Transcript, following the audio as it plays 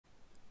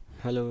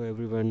Hello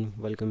everyone,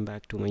 welcome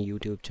back to my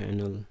YouTube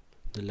channel,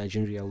 the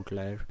Legendary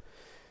Outlier.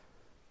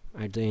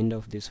 At the end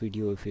of this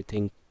video, if you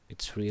think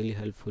it's really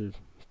helpful,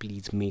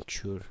 please make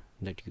sure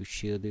that you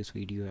share this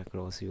video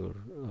across your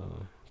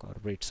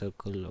corporate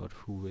circle or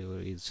whoever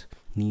is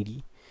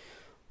needy,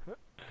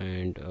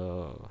 and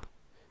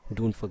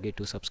don't forget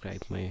to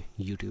subscribe my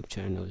YouTube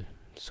channel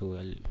so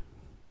I'll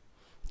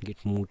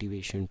get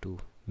motivation to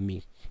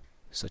make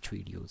such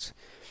videos.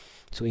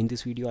 So in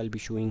this video I'll be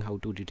showing how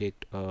to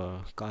detect a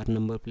car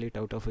number plate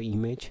out of an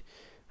image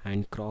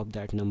and crop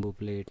that number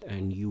plate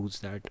and use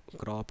that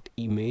cropped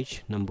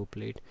image number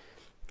plate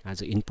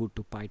as an input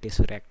to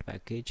pytesseract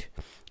package.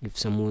 If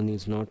someone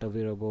is not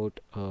aware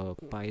about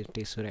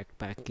pytesseract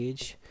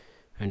package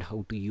and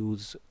how to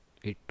use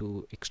it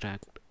to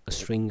extract a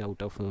string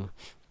out of a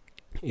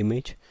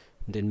image,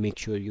 then make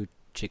sure you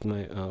check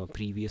my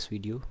previous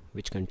video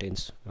which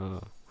contains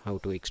how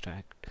to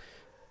extract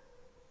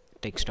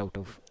text out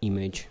of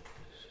image,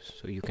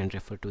 so you can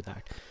refer to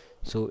that.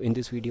 So in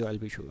this video I'll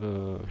be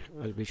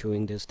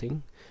showing this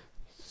thing,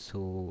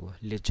 so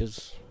let's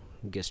just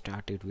get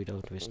started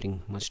without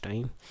wasting much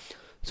time.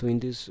 So in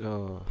this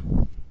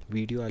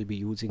video I'll be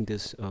using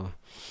this car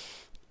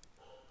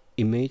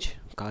image.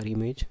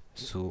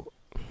 So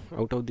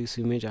out of this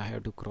image I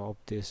have to crop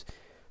this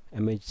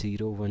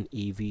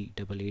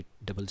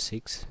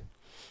MH01AV8866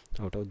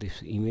 out of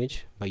this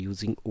image by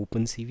using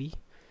opencv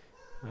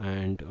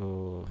and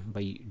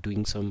by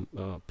doing some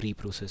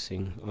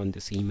pre-processing on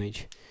this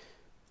image,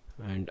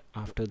 and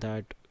after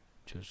that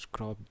just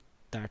crop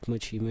that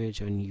much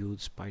image and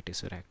use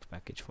pytesseract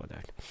package for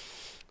that.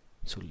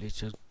 So let's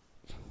just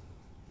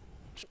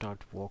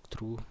start walk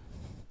through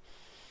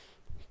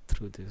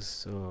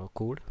this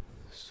code.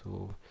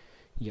 So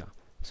yeah,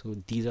 so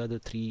these are the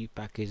three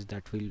packages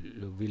that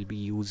we'll be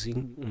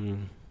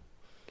using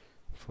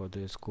for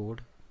this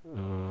code.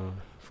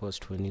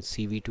 First one is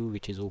cv2,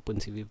 which is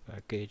opencv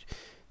package.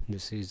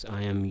 This is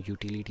IAM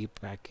utility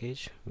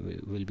package.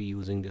 We'll be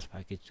using this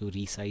package to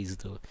resize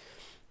the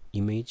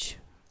image,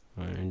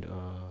 and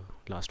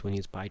last one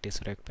is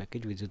pytesseract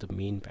package, which is the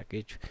main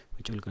package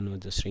which will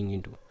convert the string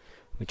into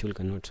which will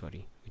convert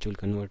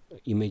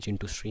image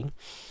into string.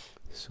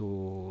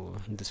 So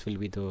this will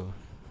be the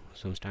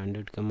some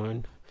standard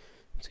command.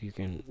 So you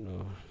can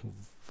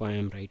why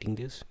I'm writing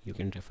this, you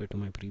can refer to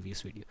my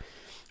previous video.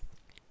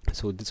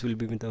 So this will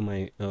be with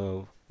my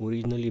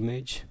original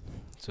image.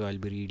 So I'll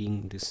be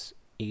reading this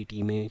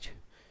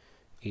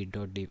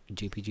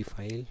 8.jpg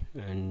file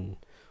and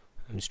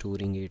I'm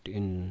storing it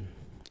in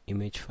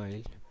image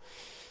file.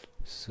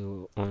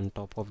 So on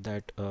top of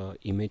that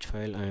image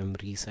file I am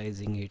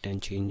resizing it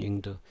and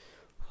changing the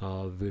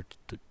width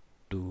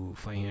to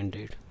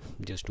 500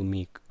 just to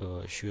make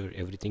sure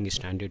everything is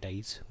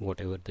standardized,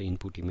 whatever the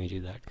input image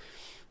is at.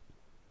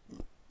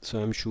 So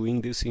I'm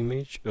showing this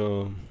image.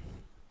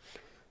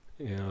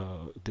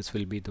 This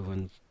will be the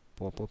one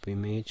pop-up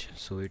image,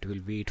 so it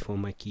will wait for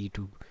my key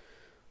to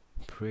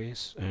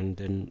press and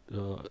then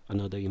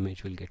another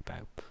image will get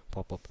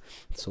pop up.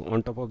 So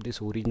on top of this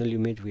original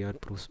image we are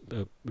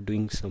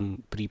doing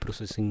some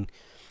pre-processing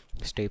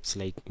steps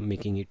like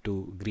making it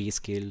to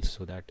grayscale,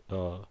 so that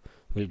will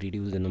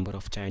reduce the number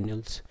of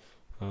channels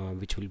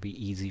which will be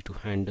easy to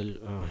handle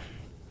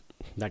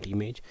that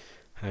image.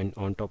 And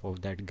on top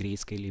of that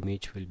grayscale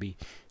image will be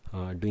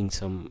doing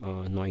some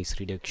noise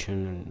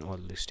reduction and all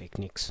these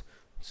techniques.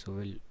 So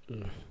we'll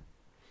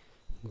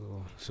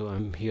go. So I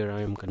am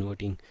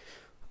converting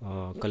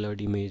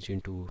colored image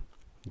into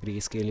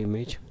grayscale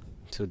image.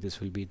 So this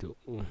will be the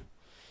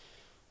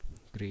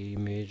gray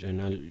image,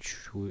 and I'm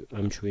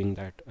showing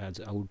that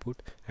as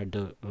output at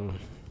the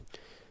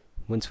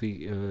once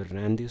we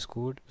run this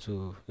code.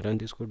 So run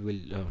this code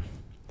will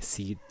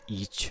see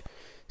each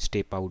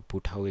step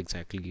output, how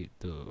exactly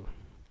the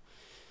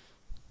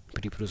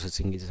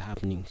pre-processing is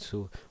happening.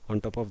 So on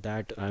top of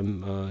that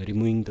I'm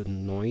removing the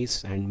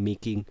noise and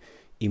making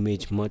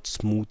image much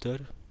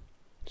smoother,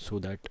 so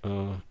that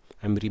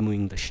I'm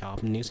removing the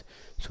sharpness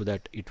so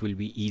that it will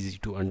be easy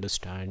to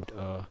understand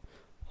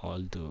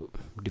all the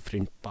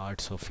different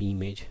parts of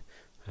image.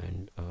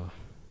 And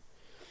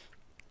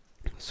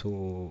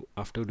so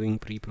after doing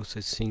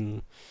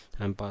pre-processing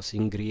I'm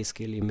passing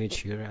grayscale image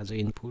here as an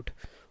input.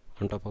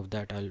 On top of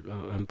that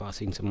I'm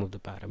passing some of the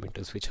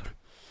parameters which are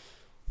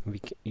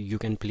you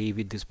can play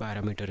with this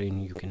parameter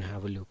and you can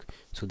have a look.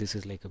 So this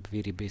is like a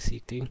very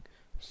basic thing.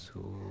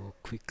 So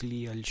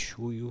quickly I'll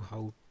show you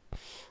how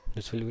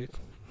this will work.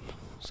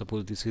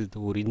 Suppose this is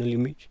the original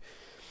image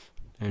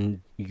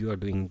and you are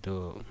doing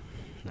the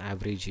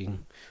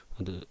averaging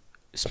or the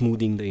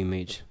smoothing the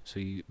image. So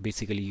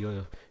basically you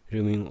are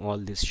removing all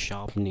this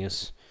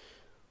sharpness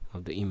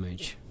of the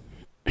image.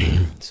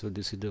 So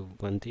this is the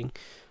one thing.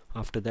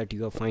 After that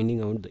you are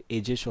finding out the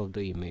edges of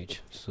the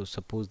image. So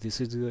suppose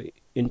this is the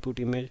input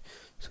image,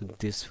 so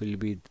this will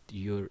be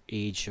your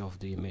edge of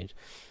the image.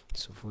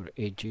 So for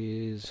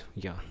edges,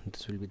 yeah,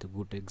 this will be the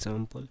good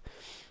example.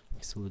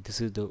 So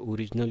this is the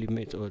original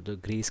image or the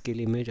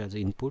grayscale image as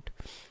input,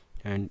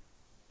 and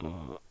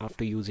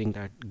after using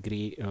that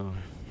gray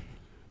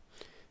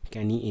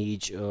canny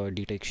age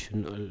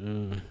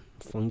detection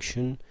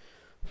function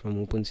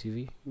from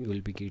opencv, you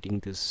will be getting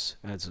this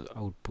as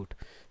output.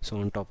 So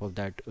on top of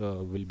that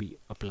we'll be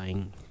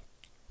applying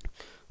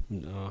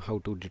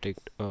how to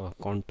detect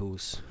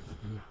contours.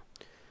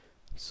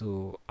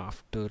 So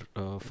after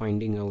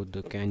finding out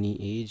the canny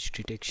age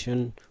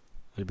detection,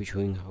 I'll be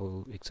showing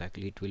how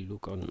exactly it will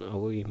look on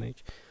our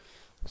image.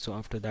 So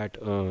after that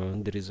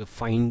there is a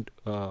find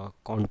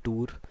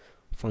contour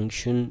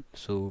function.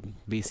 So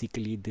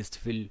basically this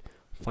will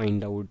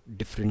find out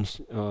different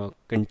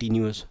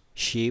continuous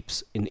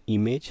shapes in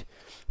image.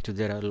 So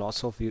there are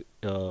lots of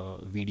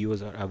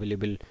videos are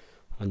available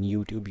on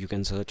YouTube, you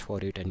can search for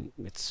it and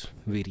it's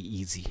very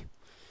easy.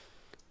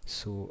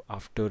 So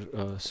after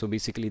so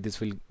basically this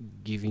will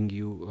giving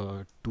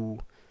you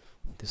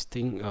this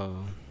thing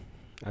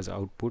as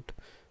output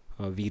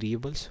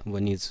variables.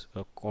 One is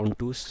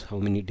contours, how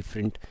many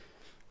different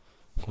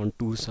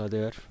contours are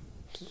there,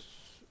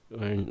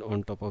 and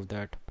on top of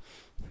that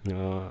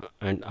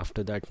and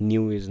after that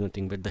new is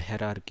nothing but the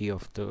hierarchy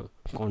of the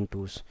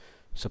contours.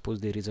 Suppose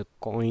there is a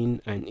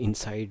coin and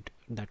inside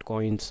that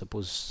coin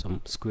suppose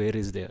some square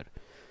is there,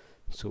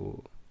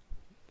 so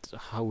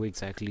how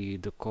exactly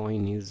the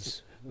coin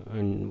is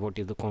and what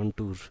is the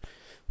contour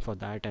for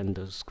that and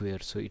the square,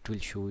 so it will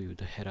show you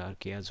the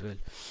hierarchy as well.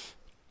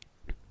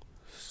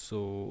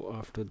 So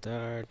after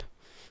that,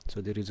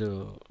 so there is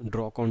a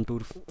draw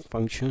contour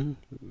function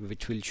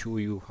which will show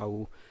you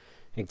how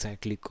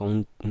exactly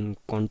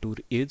contour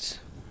is.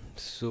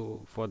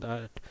 So for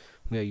that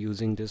we are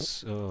using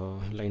this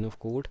line of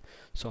code.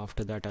 So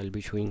after that I'll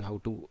be showing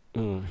how to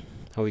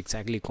how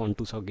exactly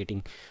contours are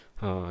getting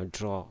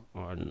draw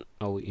on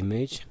our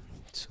image.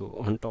 So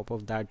on top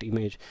of that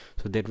image,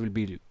 so there will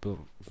be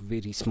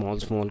very small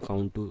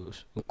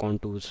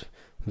contours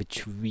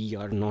which we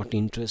are not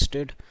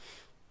interested.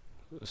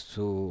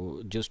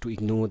 So just to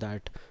ignore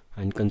that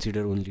and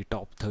consider only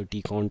top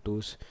 30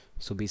 contours.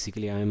 So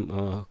basically I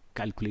am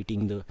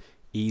calculating the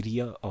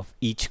area of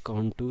each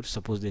contour.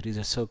 Suppose there is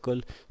a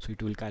circle, so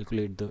it will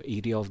calculate the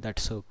area of that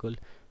circle,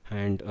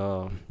 and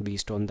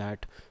based on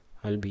that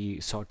I'll be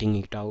sorting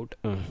it out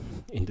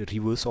in the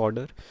reverse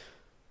order,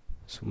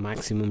 so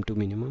maximum to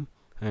minimum,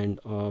 and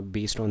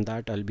based on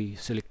that I'll be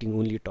selecting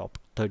only top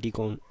 30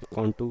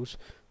 contours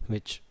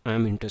which I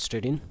am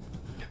interested in.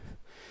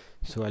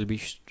 So I'll be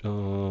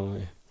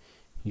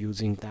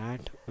using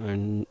that,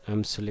 and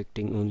I'm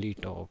selecting only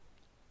top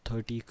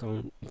 30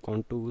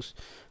 contours,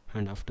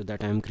 and after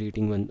that I'm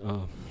creating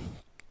one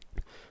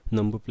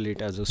number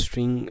plate as a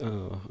string,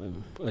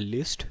 a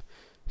list.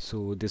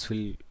 So this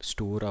will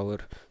store our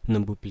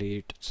number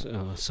plates.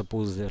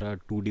 Suppose there are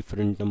two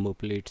different number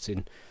plates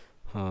in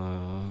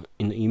the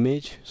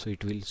image, so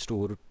it will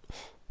store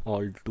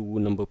all two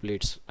number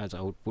plates as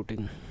output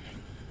in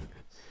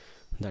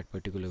that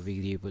particular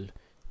variable.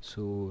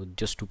 So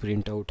just to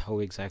print out how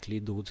exactly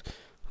those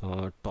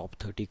top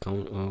 30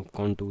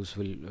 contours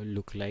will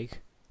look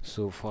like,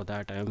 so for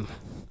that I am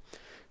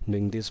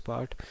doing this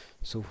part.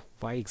 So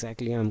why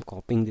exactly I am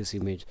copying this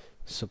image?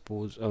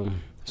 Suppose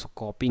so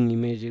copying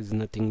image is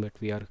nothing but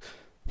we are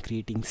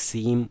creating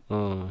same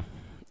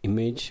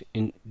image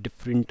in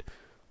different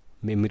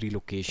memory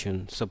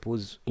location.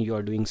 Suppose you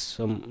are doing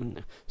some,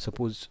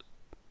 suppose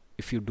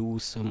if you do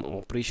some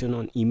operation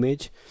on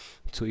image,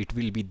 so it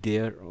will be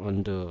there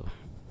on the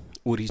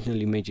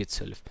original image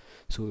itself.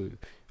 So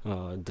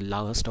the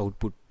last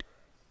output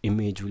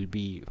image will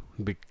be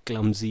a bit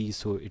clumsy,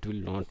 so it will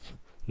not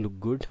look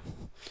good.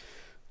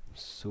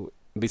 So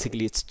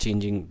basically it's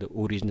changing the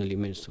original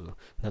image, so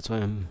that's why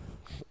I'm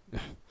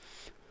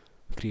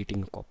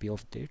creating a copy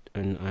of that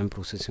and I'm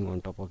processing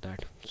on top of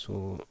that.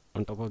 So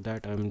on top of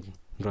that I'm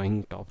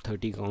drawing top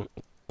 30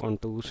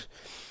 contours,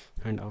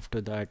 and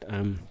after that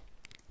I'm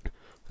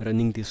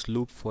running this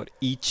loop for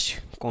each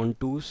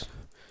contours.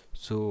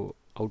 So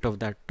out of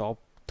that top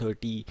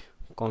 30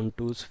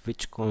 contours,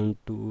 which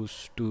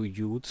contours to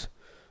use.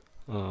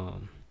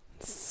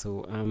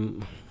 So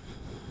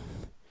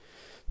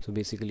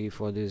basically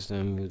for this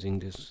I'm using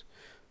this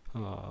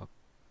I'm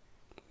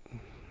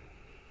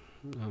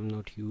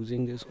not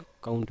using this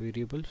count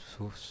variable,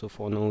 so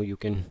for now you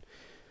can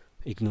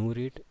ignore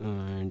it,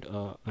 and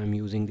I'm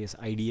using this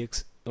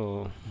idx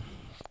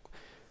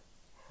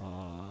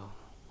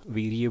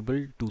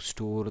variable to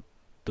store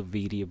the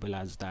variable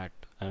as that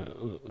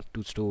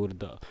to store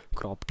the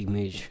cropped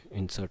image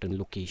in certain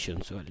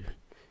locations. So I'll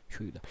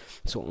show you that.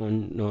 So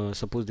on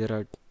suppose there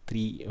are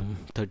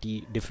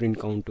 30 different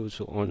contours,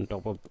 so on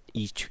top of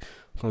each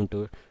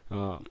contour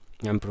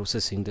I'm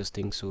processing this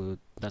thing, so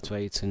that's why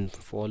it's in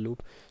for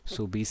loop.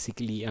 So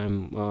basically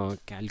I'm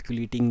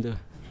calculating the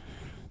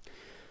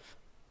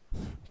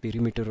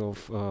perimeter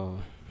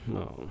of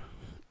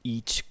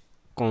each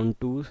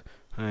contour,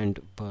 and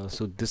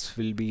so this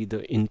will be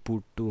the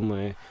input to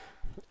my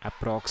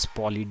approx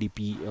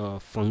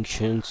polydp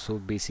function. So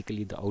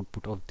basically the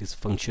output of this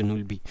function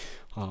will be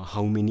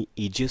how many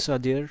edges are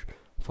there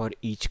for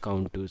each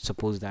contour.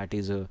 Suppose that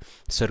is a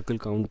circle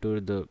contour,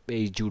 the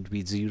edge would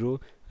be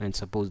 0, and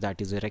suppose that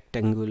is a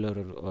rectangular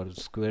or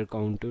square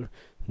contour,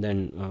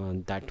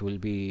 then that will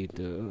be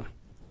the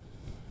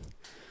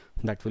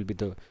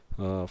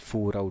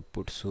 4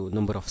 output, so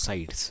number of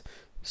sides.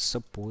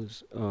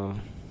 Suppose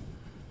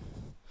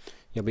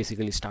yeah,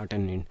 basically start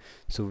and end.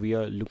 So we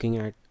are looking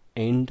at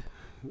end,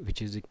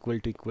 which is equal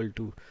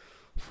to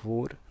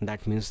 4.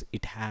 That means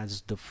it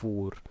has the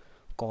 4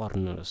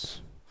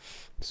 corners.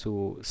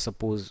 So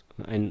suppose,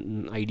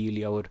 and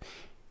ideally our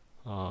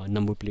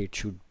number plate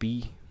should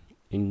be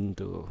in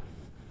the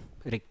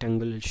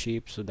rectangle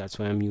shape, so that's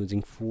why I'm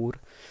using 4.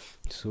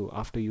 So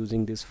after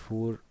using this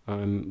 4,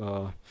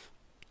 I'm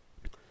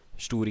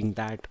storing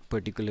that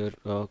particular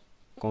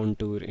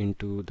contour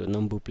into the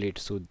number plate,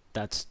 so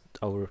that's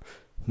our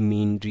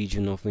main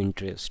region of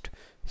interest.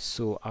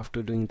 So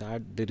after doing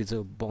that, there is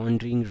a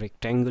bounding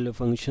rectangular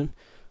function.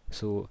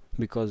 So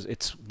because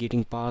it's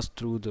getting passed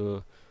through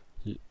the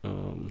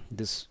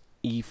this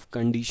if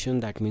condition,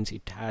 that means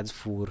it has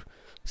 4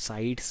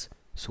 sides.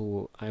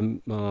 So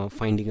I'm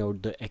finding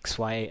out the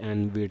xy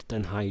and width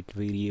and height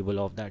variable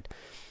of that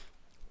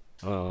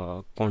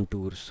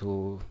contour.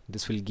 So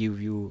this will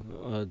give you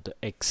the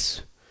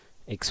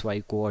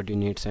xy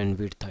coordinates and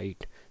width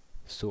height.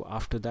 So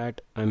after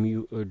that,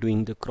 I'm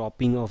doing the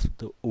cropping of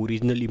the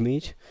original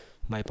image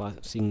by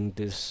passing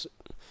this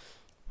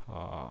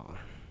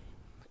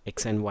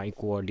x and y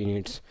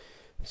coordinates.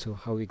 So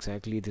how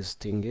exactly this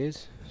thing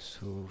is,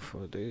 so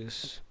for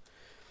this,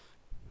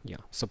 yeah,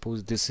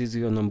 suppose this is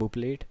your number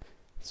plate,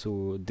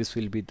 so this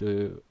will be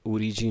the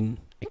origin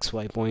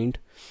xy point,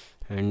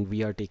 and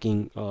we are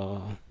taking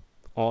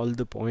all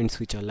the points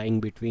which are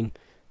lying between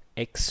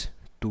x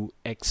to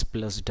x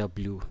plus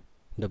w.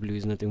 W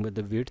is nothing but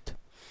the width,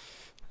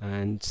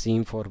 and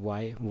same for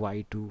y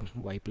to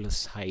y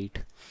plus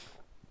height.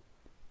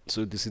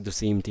 So this is the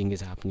same thing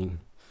is happening.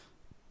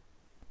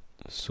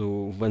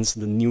 So once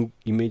the new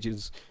image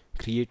is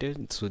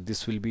created, so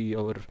this will be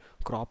our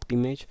cropped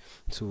image.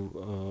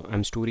 So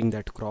I'm storing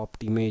that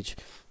cropped image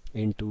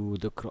into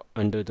the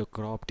under the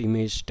cropped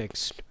image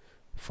text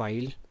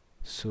file.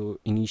 So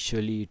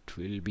initially it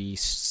will be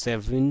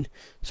 7.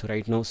 So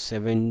right now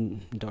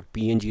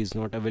 7.png is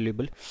not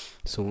available.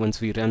 So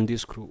once we run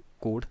this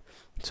code,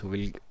 so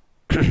we'll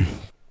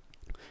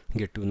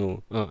get to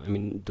know, I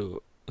mean the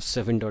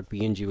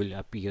 7.png will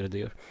appear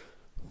there.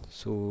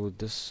 So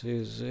this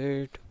is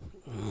it.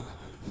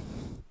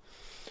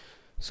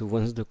 So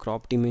once the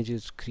cropped image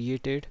is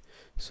created,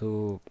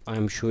 so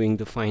I'm showing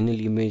the final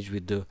image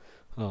with the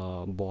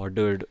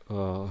bordered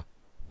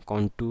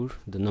contour.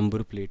 The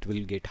number plate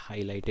will get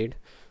highlighted.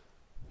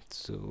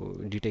 So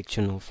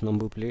detection of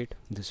number plate,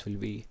 this will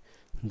be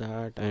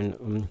that,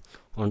 and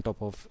on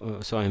top of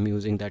so I'm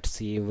using that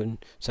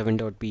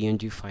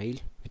 7.png file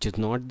which is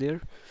not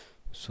there,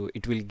 so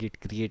it will get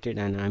created,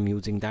 and I'm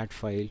using that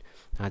file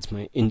as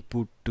my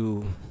input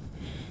to.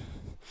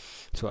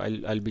 So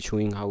I'll be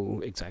showing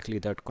how exactly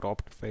that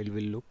cropped file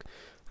will look,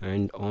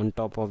 and on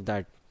top of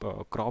that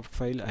cropped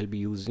file I'll be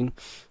using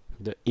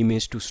the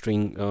image to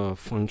string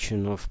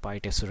function of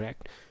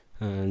pytesseract,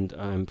 and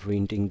I'm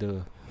printing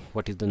the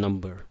what is the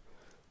number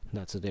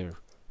that's there,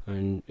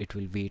 and it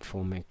will wait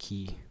for my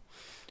key.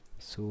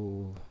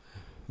 So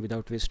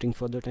without wasting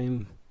further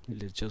time,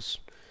 let's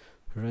just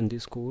run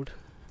this code.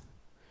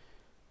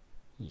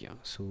 Yeah,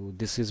 so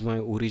this is my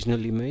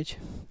original image.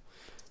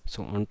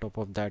 So on top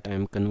of that, I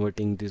am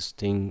converting this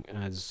thing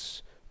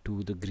as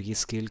to the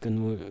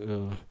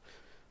grayscale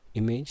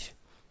image.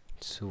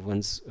 So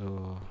once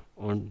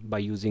by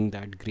using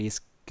that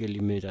grayscale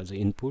image as an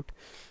input,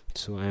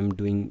 so I am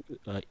doing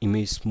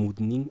image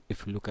smoothing.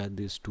 If you look at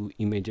these two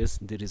images,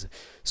 there is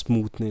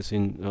smoothness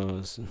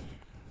in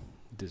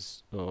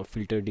this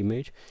filtered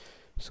image.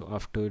 So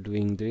after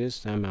doing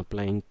this, I am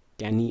applying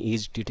canny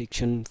edge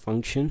detection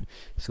function.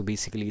 So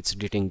basically it's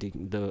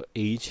detecting the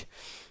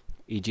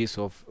edges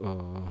of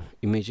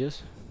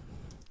images.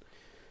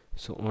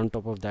 So on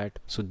top of that,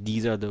 so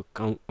these are the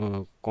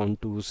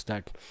contours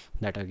that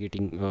are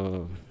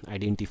getting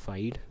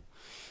identified.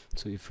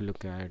 So if you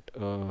look at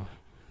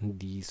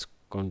these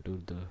contour,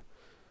 the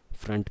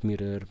front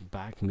mirror,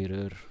 back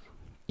mirror,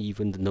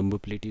 even the number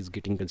plate is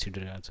getting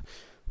considered as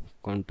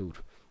contour.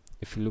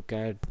 If you look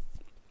at,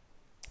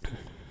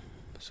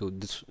 so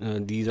this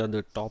these are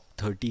the top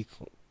 30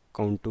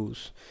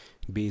 contours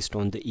based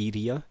on the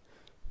area.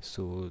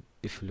 So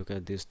if you look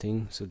at this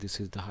thing, so this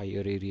is the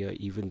higher area,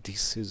 even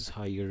this is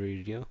higher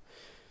area.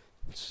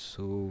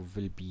 So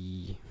we'll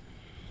be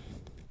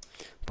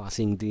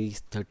passing these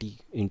 30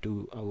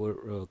 into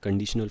our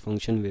conditional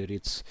function, where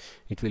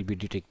it will be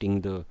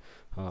detecting the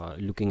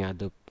looking at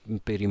the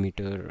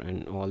perimeter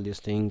and all these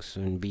things,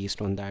 and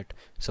based on that,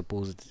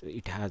 suppose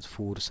it has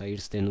 4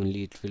 sides, then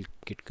only it will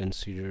get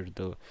considered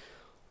the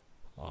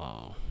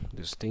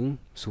this thing.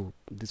 So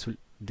this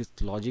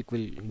logic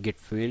will get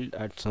failed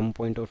at some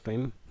point of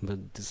time,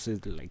 but this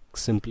is like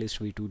simplest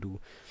way to do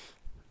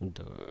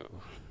the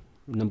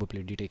number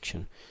plate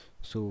detection.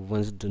 So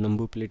once the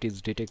number plate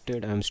is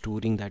detected, I'm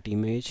storing that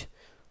image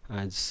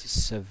as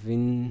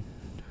 7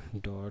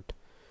 dot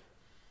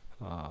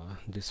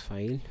this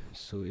file.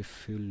 So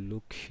if you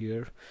look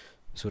here,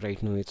 so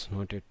right now it's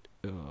not at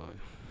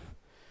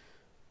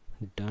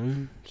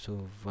done.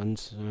 So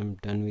once I'm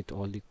done with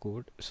all the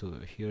code, so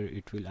here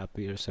it will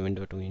appear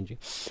 7.ong.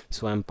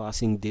 So I'm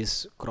passing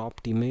this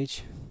cropped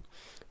image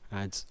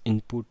as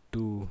input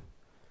to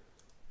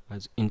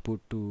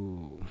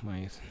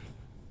my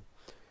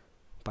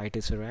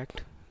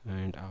pytesseract,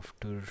 and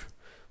after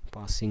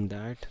passing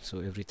that, so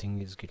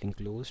everything is getting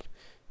closed.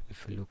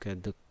 If you look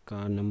at the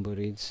car number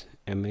is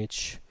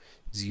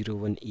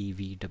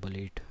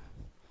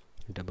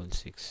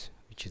MH01EV8866,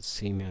 which is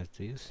same as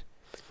this.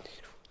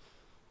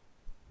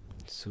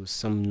 So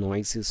some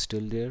noise is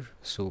still there.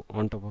 So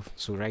on top of,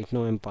 so right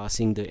now I'm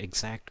passing the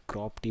exact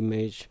cropped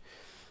image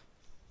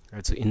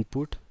as an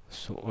input.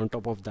 So on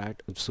top of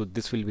that, so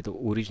this will be the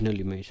original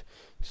image.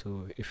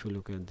 So if you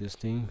look at this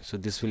thing, so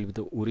this will be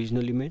the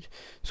original image.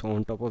 So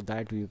on top of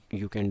that,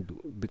 you can do,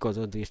 because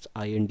of this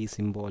IND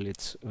symbol,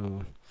 it's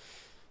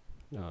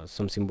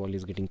some symbol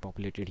is getting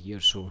populated here.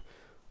 So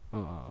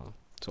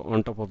so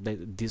on top of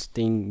that, this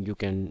thing you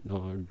can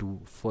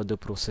do further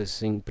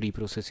processing,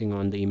 pre-processing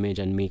on the image,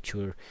 and make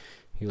sure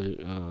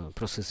you'll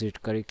process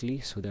it correctly,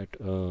 so that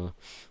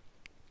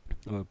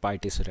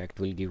pytesseract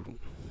will give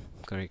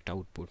correct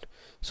output.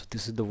 So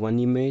this is the one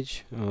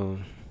image,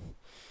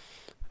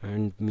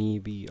 and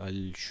maybe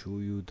I'll show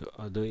you the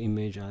other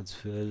image as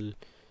well.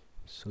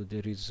 So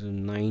there is a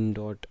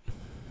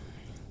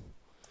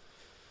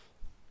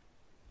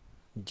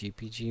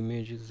 9.jpg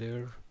image is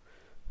there.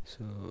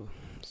 So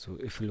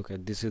if you look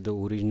at, this is the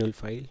original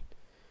file.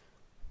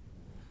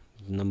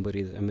 The number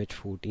is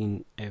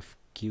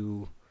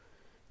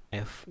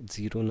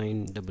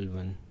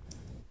MH14FQF0911.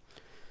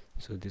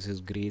 so this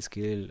is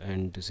grayscale,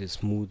 and this is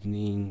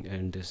smoothing,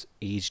 and this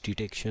age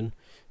detection.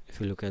 If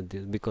you look at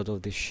this, because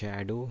of this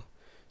shadow,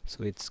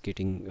 so it's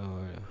getting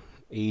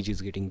age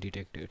is getting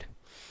detected.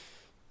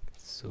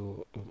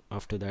 So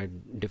after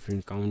that,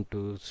 different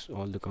counters,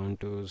 all the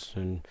counters,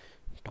 and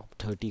top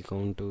 30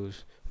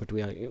 counters, but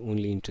we are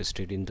only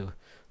interested in the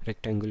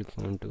rectangle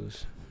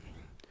counters.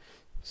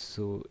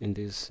 So in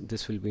this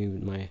will be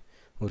my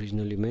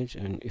original image,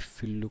 and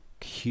if you look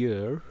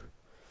here,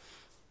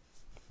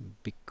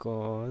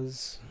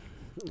 because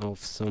of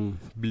some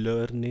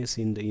blurriness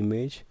in the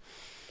image,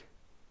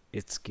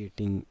 it's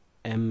getting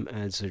M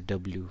as a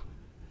W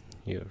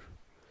here.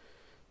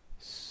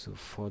 So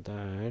for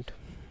that,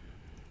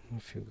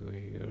 if you go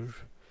here,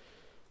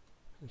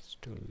 it's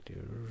still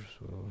there.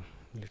 So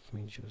let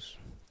me just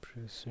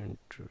press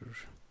enter.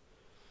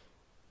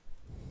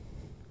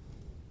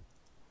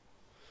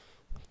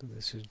 So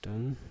this is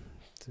done.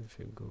 So if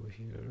you go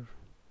here,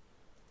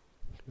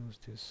 close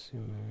this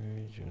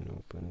image and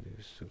open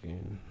this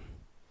again.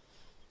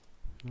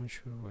 Not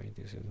sure why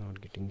this is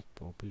not getting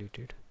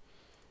populated.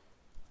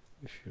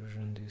 If you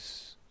run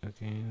this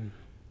again,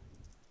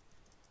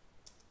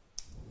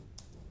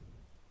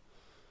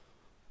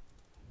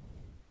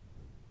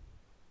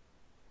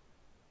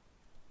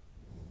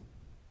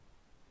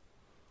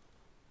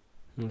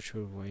 not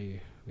sure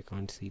why we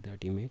can't see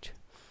that image,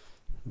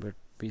 but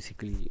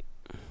basically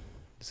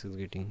this is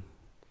getting,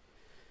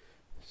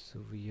 so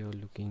we are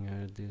looking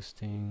at this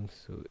thing.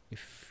 So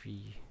if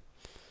we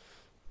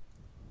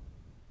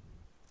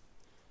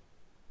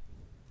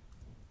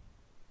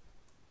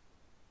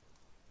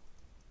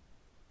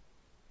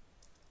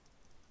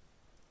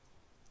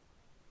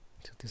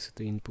this is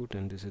the input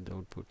and this is the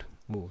output.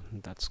 Oh,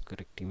 that's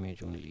correct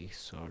image only,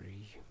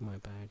 sorry, my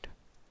bad.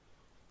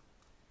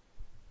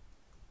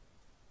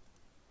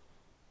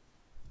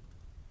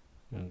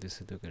 And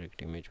this is the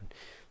correct image.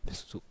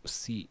 So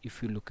see,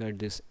 if you look at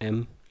this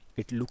M,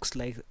 it looks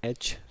like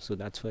H, so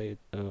that's why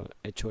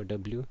H or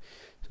W.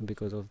 So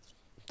because of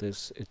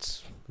this,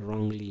 it's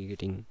wrongly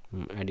getting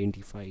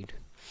identified.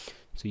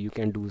 So you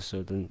can do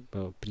certain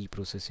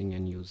pre-processing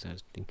and use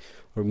that thing.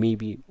 Or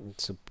maybe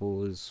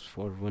suppose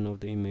for one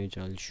of the image,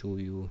 I'll show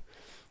you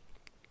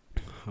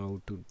how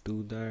to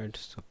do that.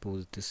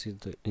 Suppose this is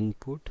the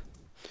input,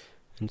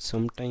 and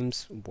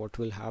sometimes what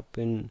will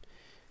happen,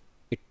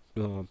 it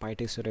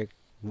pytesseract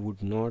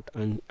would not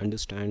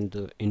understand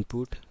the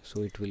input,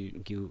 so it will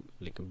give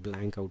like a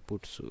blank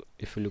output. So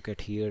if you look at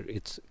here,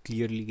 it's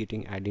clearly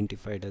getting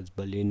identified as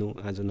Baleno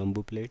as a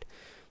number plate,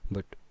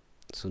 but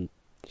so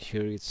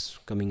here it's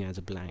coming as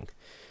a blank.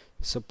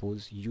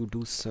 Suppose you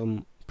do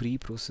some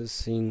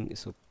pre-processing.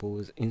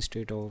 Suppose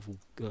instead of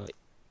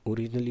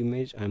original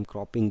image, I'm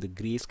cropping the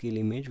grayscale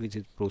image, which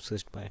is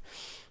processed by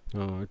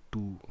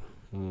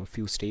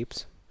few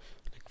steps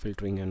like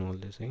filtering and all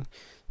this thing.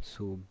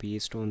 So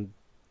based on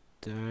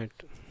that,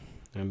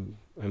 I'm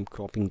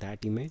cropping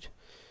that image.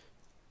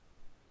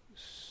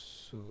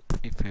 So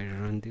if I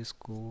run this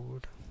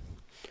code,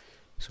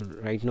 so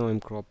right now I'm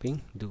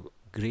cropping the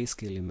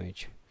grayscale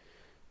image.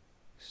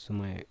 So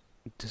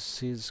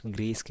this is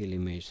grayscale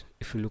image.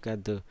 If you look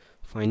at the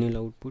final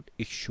output,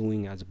 it's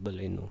showing as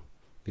Baleno,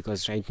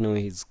 because right now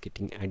he's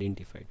getting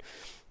identified.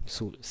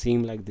 So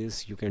same like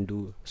this, you can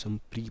do some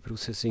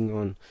pre-processing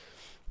on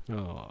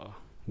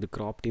the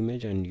cropped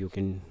image, and you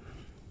can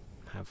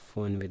have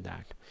fun with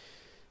that.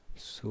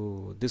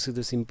 So this is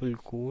the simple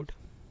code.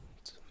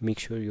 make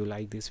sure you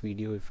like this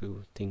video. If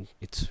you think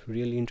it's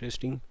really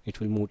interesting, it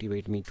will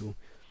motivate me to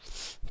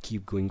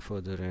keep going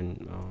further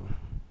and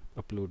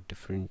upload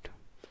different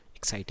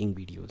exciting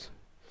videos.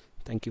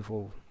 Thank you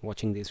for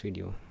watching this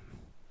video.